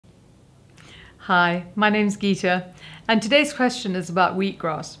Hi, my name's Geeta, and today's question is about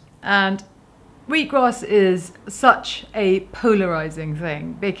wheatgrass. And wheatgrass is such a polarizing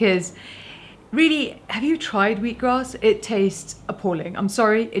thing because really, have you tried wheatgrass? It tastes appalling. I'm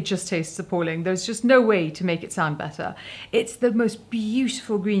sorry, it just tastes appalling. There's just no way to make it sound better. It's the most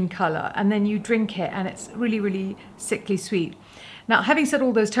beautiful green color, and then you drink it and it's really, really sickly sweet. Now, having said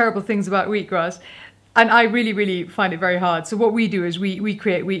all those terrible things about wheatgrass, and I really, really find it very hard. So what we do is we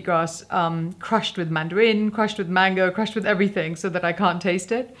create wheatgrass crushed with mandarin, crushed with mango, crushed with everything so that I can't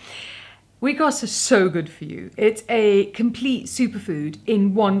taste it. Wheatgrass is so good for you. It's a complete superfood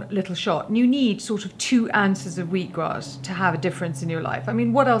in one little shot. And you need sort of 2 ounces of wheatgrass to have a difference in your life. I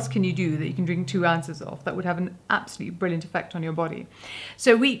mean, what else can you do that you can drink 2 ounces of that would have an absolutely brilliant effect on your body?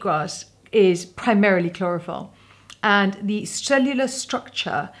 So wheatgrass is primarily chlorophyll. And the cellular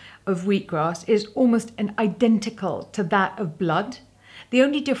structure of wheatgrass is almost identical to that of blood. The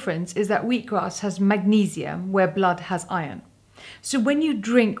only difference is that wheatgrass has magnesium where blood has iron. So when you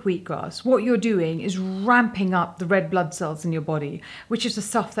drink wheatgrass, what you're doing is ramping up the red blood cells in your body, which is the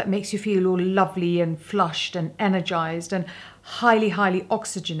stuff that makes you feel all lovely and flushed and energized and highly, highly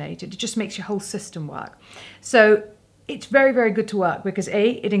oxygenated. It just makes your whole system work. So it's very, very good to work because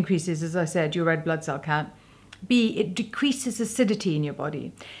A, it increases, as I said, your red blood cell count. B, it decreases acidity in your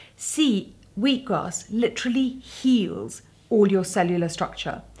body. C, wheatgrass literally heals all your cellular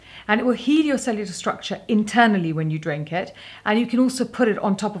structure. And it will heal your cellular structure internally when you drink it. And you can also put it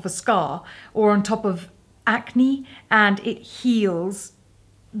on top of a scar or on top of acne, and it heals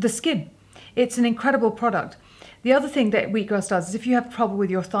the skin. It's an incredible product. The other thing that wheatgrass does is if you have trouble with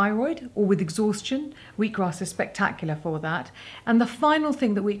your thyroid or with exhaustion, wheatgrass is spectacular for that. And the final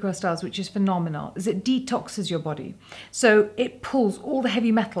thing that wheatgrass does, which is phenomenal, is it detoxes your body. So it pulls all the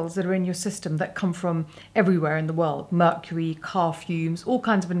heavy metals that are in your system that come from everywhere in the world, mercury, car fumes, all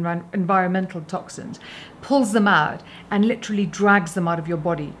kinds of environmental toxins, pulls them out and literally drags them out of your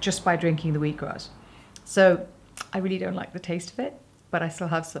body just by drinking the wheatgrass. So I really don't like the taste of it, but I still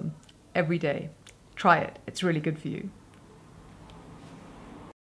have some every day. Try it. It's really good for you.